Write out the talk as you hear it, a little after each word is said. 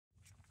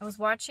I was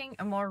watching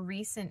a more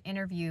recent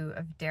interview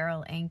of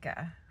Daryl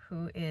Anka,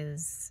 who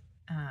is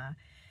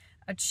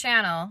a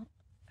channel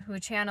who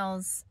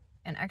channels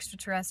an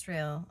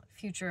extraterrestrial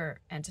future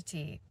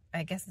entity.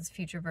 I guess it's a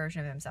future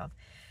version of himself.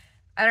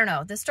 I don't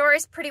know. The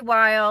story's pretty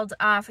wild.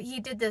 He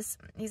did this,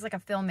 he's like a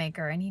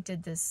filmmaker, and he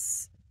did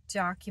this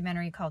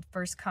documentary called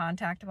First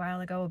Contact a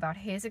while ago about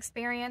his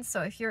experience.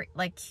 So if you're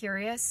like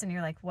curious and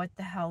you're like, what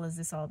the hell is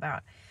this all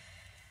about?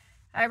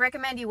 I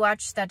recommend you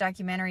watch that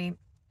documentary.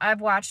 I've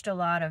watched a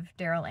lot of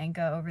Daryl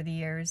Anka over the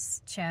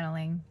years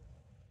channeling,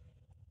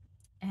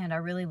 and I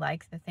really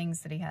like the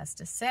things that he has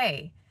to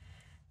say.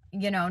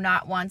 You know,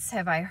 not once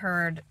have I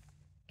heard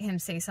him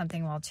say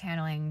something while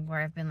channeling where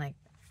I've been like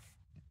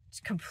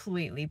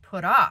completely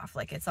put off.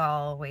 Like, it's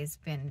always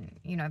been,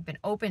 you know, I've been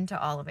open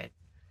to all of it.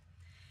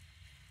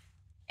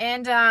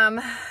 And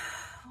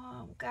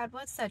oh God,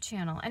 what's that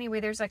channel? Anyway,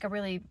 there's like a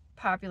really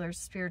popular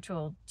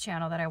spiritual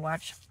channel that I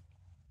watch.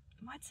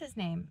 What's his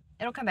name?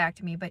 It'll come back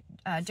to me, but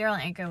Daryl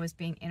Anka was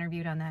being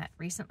interviewed on that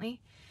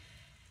recently,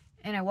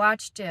 and I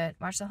watched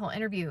the whole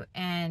interview,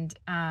 and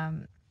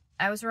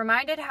I was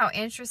reminded how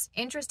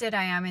interested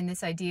I am in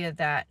this idea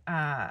that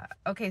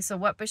okay, so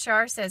what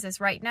Bashar says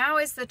is right now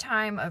is the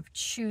time of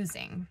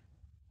choosing.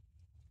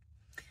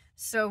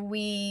 So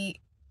we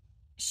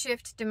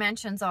shift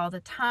dimensions all the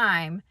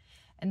time,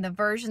 and the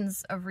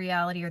versions of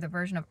reality, or the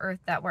version of Earth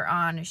that we're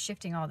on, is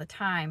shifting all the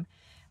time.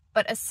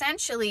 But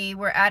essentially,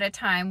 we're at a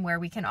time where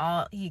we can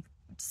all, he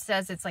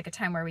says it's like a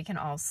time where we can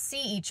all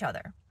see each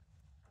other.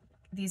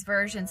 These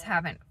versions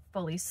haven't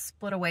fully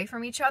split away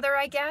from each other,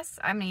 I guess.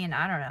 I mean,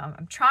 I don't know.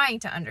 I'm trying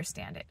to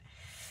understand it.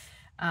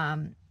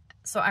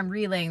 So I'm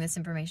relaying this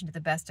information to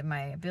the best of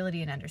my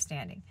ability and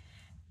understanding.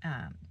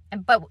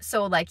 But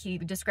so like he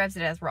describes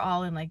it as we're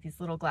all in like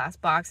these little glass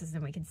boxes,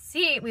 and we can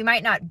see, we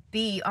might not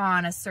be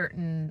on a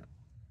certain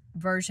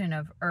version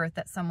of Earth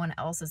that someone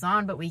else is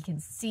on, but we can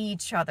see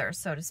each other,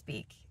 so to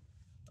speak.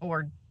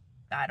 Or,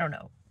 I don't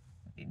know,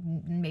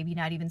 maybe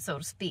not even so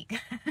to speak.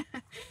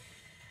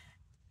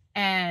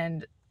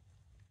 And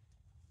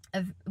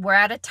we're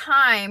at a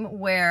time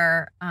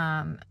where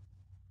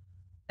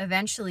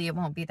eventually it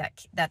won't be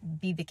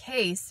that be the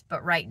case,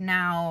 but right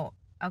now,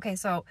 okay,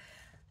 so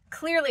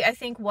clearly I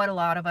think what a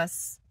lot of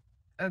us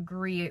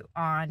agree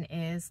on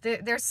is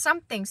there's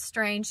something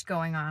strange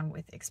going on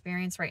with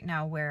experience right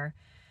now, where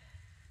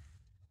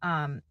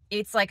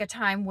it's like a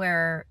time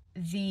where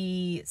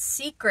the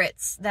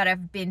secrets that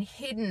have been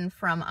hidden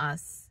from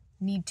us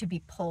need to be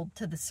pulled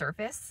to the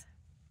surface.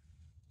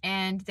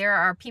 And there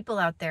are people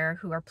out there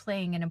who are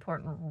playing an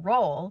important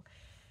role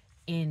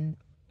in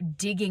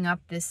digging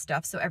up this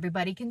stuff so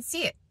everybody can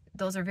see it.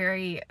 Those are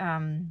very,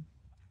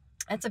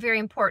 that's a very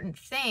important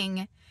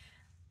thing.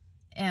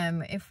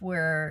 If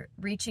we're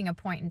reaching a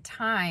point in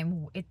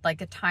time, it's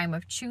like a time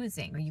of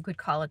choosing, or you could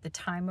call it the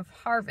time of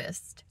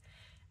harvest.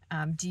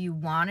 Do you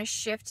want to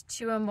shift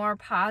to a more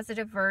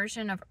positive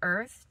version of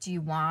Earth? Do you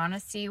want to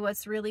see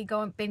what's really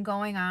been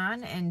going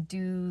on and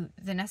do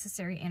the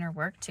necessary inner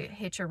work to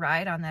hitch a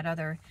ride on that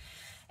other?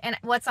 And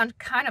what's on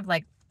kind of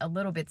like a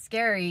little bit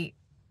scary,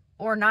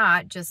 or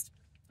not, just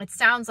it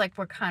sounds like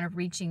we're kind of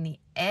reaching the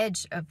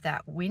edge of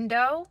that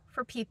window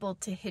for people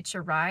to hitch a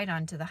ride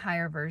onto the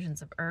higher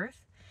versions of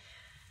Earth.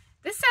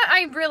 This,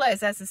 I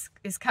realize as this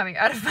is coming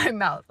out of my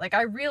mouth. Like,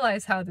 I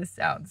realize how this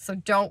sounds, so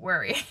don't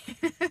worry.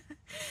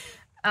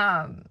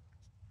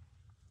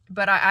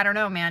 But I don't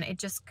know, man, it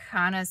just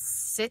kind of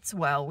sits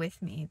well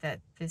with me that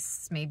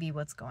this may be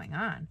what's going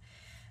on.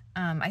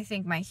 I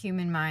think my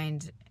human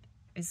mind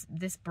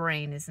this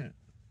brain isn't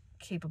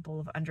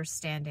capable of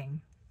understanding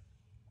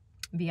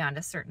beyond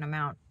a certain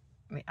amount.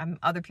 I mean,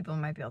 other people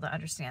might be able to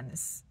understand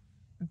this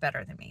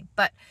better than me,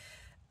 but,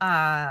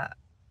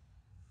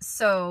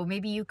 so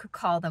maybe you could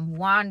call them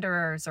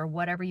wanderers, or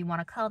whatever you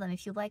want to call them.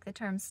 If you like the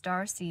term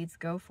star seeds,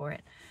 go for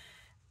it.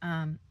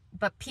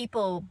 But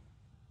people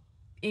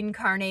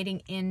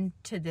incarnating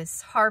into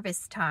this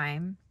harvest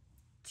time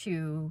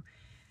to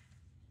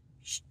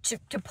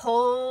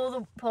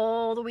pull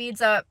the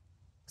weeds up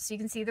so you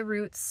can see the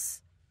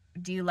roots.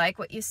 Do you like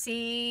what you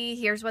see?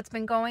 Here's what's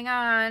been going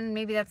on.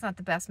 Maybe that's not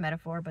the best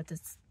metaphor, but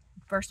this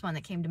first one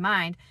that came to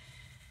mind.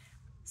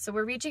 So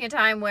we're reaching a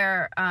time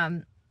where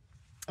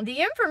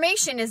the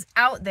information is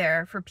out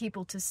there for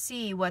people to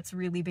see what's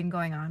really been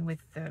going on with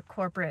the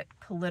corporate,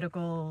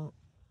 political,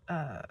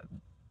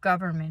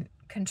 government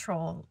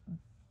control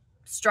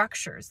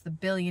structures, the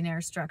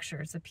billionaire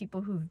structures, the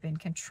people who've been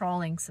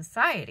controlling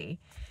society.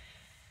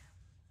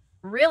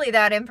 Really,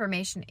 that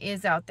information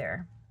is out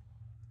there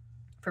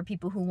for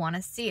people who want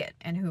to see it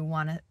and who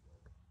want to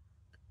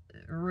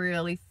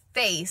really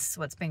face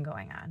what's been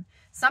going on.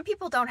 Some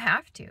people don't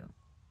have to.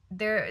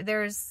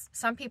 There's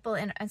some people,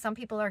 and some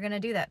people are going to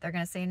do that. They're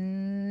going to say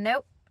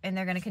nope, and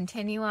they're going to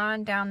continue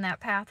on down that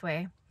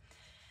pathway.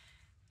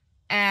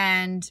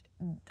 And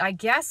I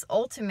guess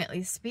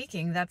ultimately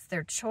speaking, that's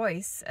their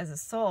choice as a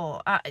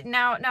soul.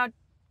 Now,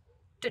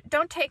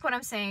 don't take what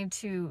I'm saying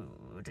to,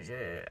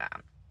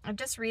 I'm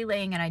just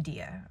relaying an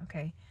idea,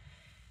 okay?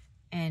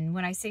 And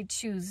when I say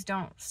choose,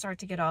 don't start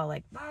to get all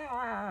like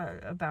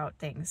about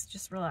things.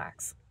 Just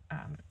relax.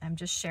 I'm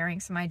just sharing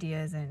some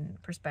ideas and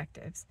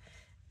perspectives.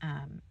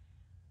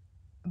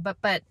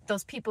 But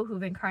those people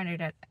who've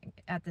incarnated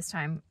at this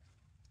time,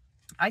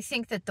 I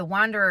think that the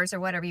wanderers, or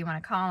whatever you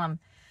want to call them,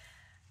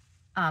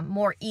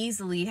 more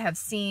easily have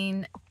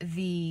seen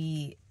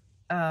the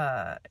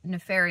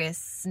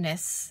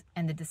nefariousness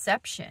and the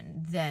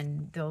deception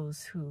than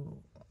those who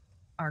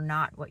are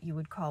not what you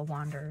would call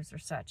wanderers or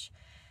such.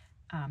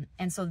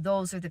 And so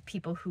those are the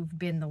people who've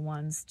been the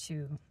ones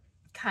to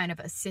kind of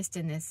assist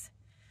in this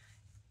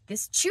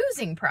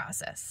choosing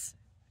process.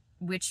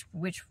 Which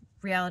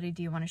reality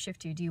do you want to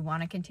shift to? Do you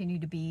want to continue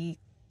to be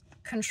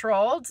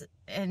controlled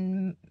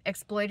and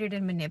exploited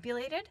and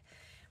manipulated?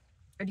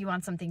 Or do you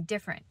want something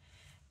different?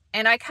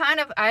 And I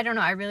don't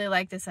know, I really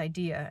like this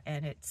idea,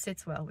 and it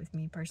sits well with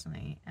me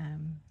personally.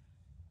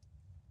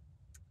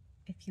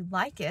 If you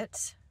like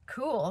it,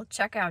 cool.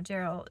 Check out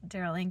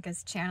Daryl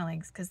Inca's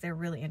channelings, because they're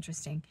really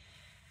interesting.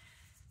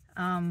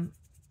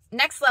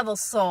 Next Level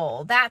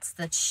Soul. That's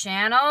the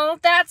channel.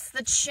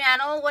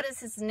 What is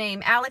his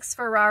name? Alex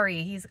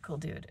Ferrari. He's a cool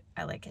dude.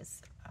 I like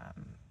his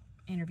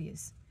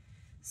interviews.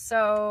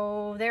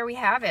 So there we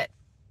have it.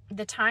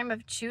 The time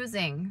of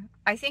choosing.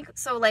 I think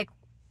so. Like,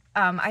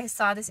 I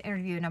saw this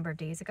interview a number of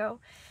days ago,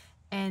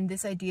 and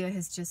this idea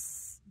has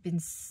just been,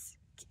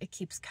 it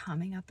keeps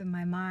coming up in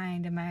my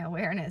mind and my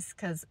awareness,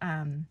 because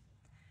I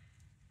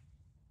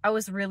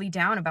was really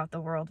down about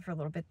the world for a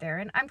little bit there,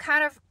 and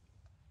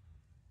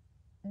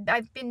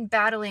I've been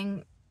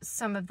battling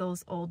some of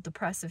those old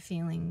depressive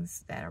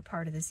feelings that are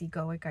part of this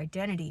egoic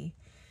identity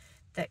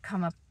that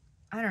come up.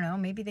 I don't know,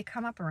 maybe they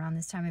come up around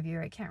this time of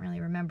year. I can't really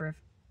remember.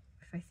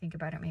 If I think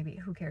about it, maybe,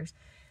 who cares?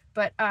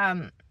 But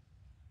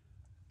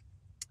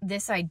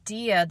this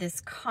idea,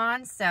 this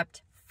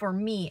concept for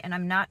me, and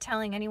I'm not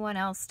telling anyone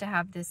else to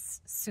have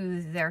this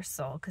soothe their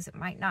soul, because it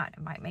might not.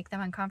 It might make them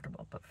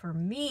uncomfortable. But for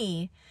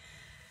me,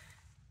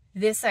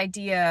 this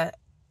idea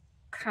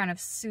kind of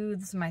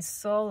soothes my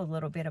soul a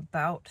little bit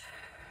about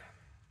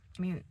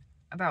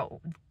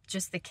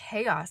just the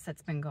chaos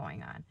that's been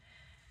going on.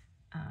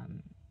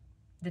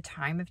 The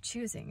time of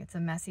choosing. It's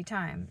a messy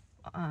time.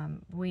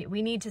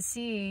 We need to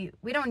see,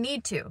 we don't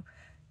need to.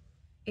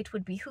 It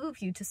would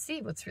behoove you to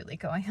see what's really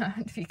going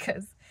on,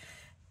 because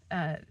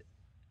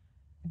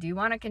do you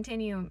want to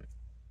continue?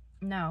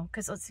 No,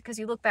 because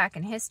you look back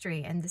in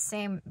history and the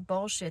same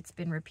bullshit's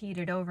been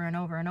repeated over and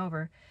over and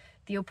over.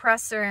 The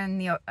oppressor and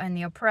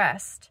the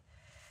oppressed,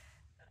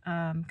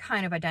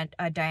 kind of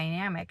a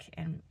dynamic.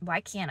 And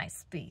why can't I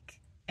speak?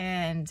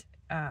 And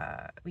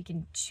we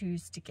can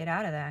choose to get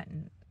out of that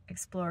and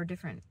explore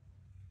different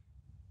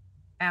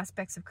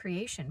aspects of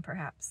creation,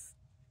 perhaps.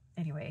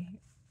 Anyway,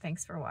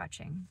 thanks for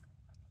watching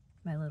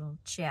my little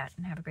chat,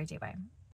 and have a great day. Bye.